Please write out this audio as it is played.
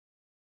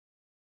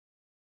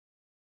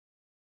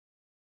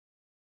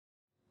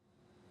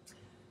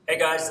Hey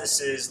guys, this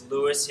is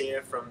Lewis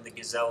here from the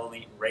Gazelle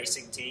Elite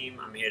Racing Team.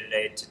 I'm here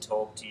today to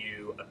talk to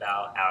you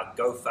about our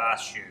Go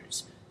Fast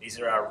shoes. These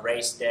are our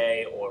race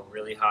day or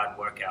really hard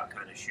workout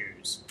kind of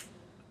shoes.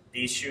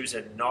 These shoes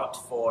are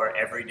not for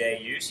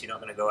everyday use. You're not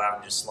going to go out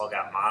and just slog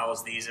out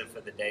miles. These are for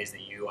the days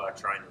that you are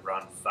trying to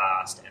run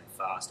fast and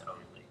fast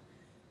only.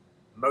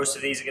 Most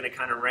of these are going to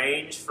kind of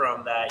range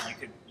from that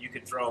you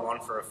could throw them on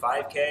for a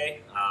 5K.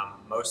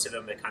 Most of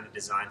them are kind of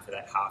designed for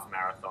that half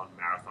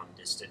marathon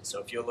distance.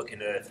 So if you're looking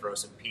to throw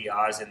some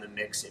PRs in the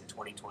mix in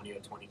 2020 or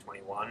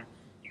 2021,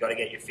 you got to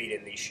get your feet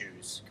in these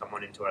shoes. Come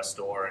on into our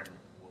store and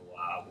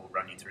we'll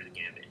run you through the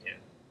gambit here.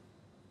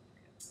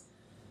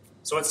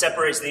 So what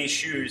separates these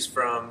shoes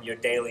from your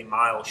daily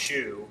mile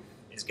shoe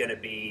is going to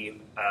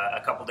be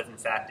a couple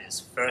different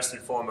factors. First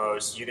and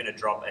foremost, you're going to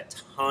drop a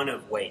ton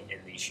of weight in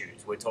these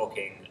shoes. We're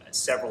talking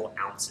several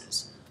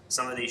ounces.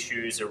 Some of these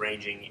shoes are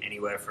ranging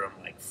anywhere from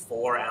like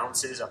 4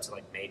 ounces up to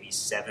like maybe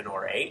 7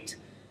 or 8,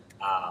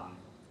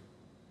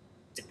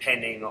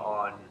 depending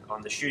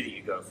on the shoe that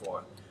you go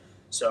for.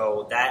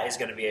 So that is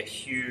going to be a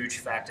huge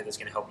factor that's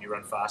going to help you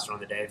run faster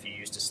on the day. If you're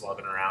used to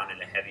slogging around in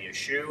a heavier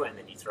shoe and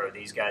then you throw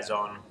these guys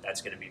on,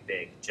 that's going to be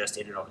big just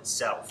in and of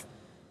itself.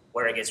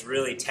 Where it gets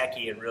really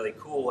techy and really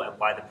cool and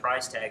why the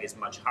price tag is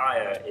much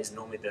higher is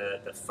normally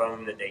the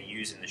foam that they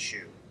use in the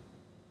shoe.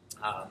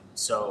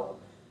 So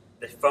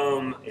the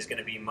foam is going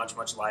to be much,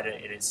 much lighter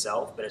in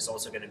itself, but it's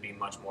also going to be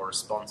much more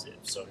responsive.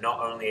 So not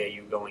only are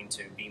you going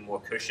to be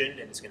more cushioned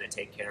and it's going to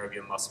take care of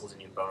your muscles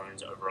and your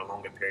bones over a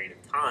longer period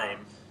of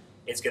time,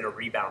 it's going to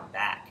rebound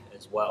back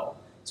as well.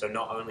 So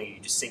not only are you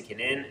just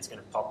sinking in, it's going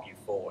to pop you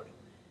forward.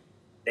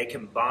 They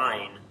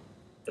combine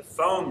the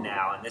foam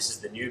now, and this is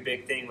the new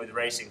big thing with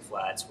racing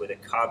flats, with a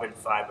carbon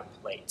fiber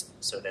plate.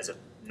 So there's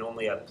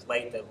normally a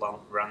plate that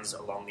runs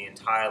along the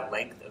entire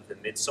length of the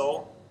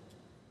midsole,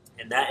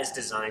 and that is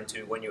designed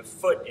to, when your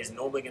foot is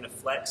normally going to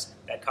flex,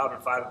 that carbon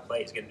fiber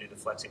plate is going to do the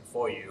flexing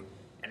for you,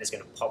 and it's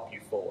going to pop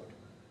you forward.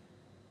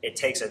 It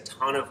takes a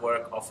ton of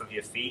work off of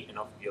your feet and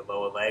off of your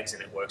lower legs,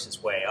 and it works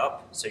its way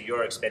up, so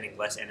you're expending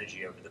less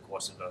energy over the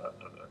course of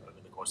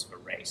a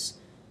race.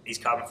 These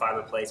carbon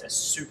fiber plates are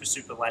super,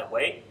 super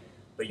lightweight,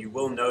 but you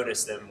will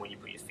notice them when you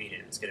put your feet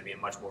in. It's going to be a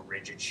much more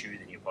rigid shoe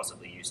than you're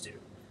possibly used to.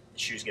 The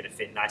shoe's going to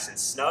fit nice and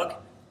snug.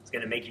 It's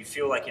going to make you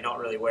feel like you're not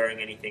really wearing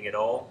anything at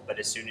all, but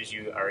as soon as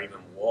you are even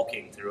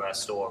walking through our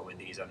store with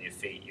these on your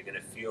feet, you're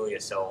going to feel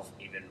yourself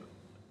even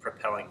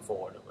propelling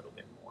forward a little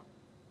bit more.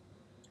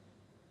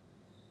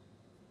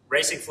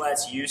 Racing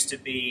flats used to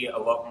be a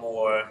lot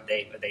more,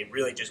 they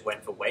really just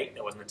went for weight.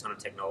 There wasn't a ton of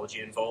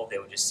technology involved. They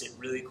would just sit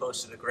really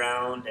close to the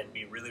ground and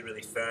be really,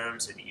 really firm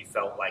so that you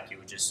felt like you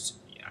were just,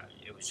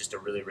 it was just a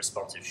really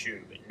responsive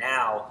shoe. But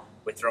now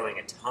we're throwing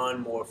a ton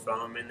more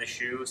foam in the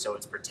shoe, so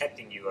it's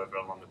protecting you over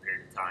a longer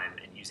period of time,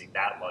 and using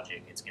that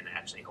logic, it's going to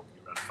actually help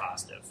you run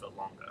faster for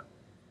longer.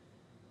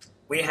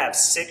 We have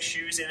 6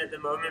 shoes in at the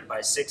moment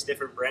by 6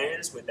 different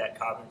brands with that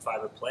carbon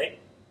fiber plate,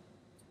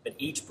 but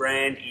each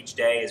brand, each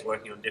day is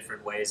working on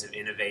different ways of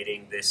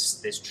innovating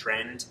this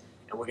trend,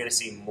 and we're going to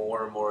see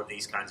more and more of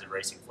these kinds of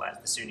racing flats.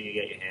 The sooner you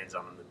get your hands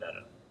on them, the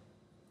better.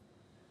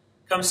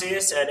 Come see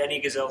us at any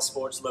Gazelle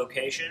Sports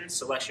location.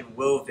 Selection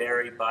will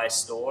vary by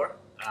store,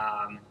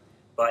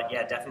 but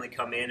yeah, definitely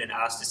come in and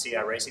ask to see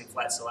our racing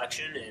flat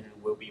selection, and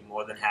we'll be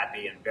more than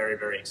happy and very,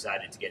 very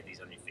excited to get these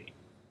on your feet.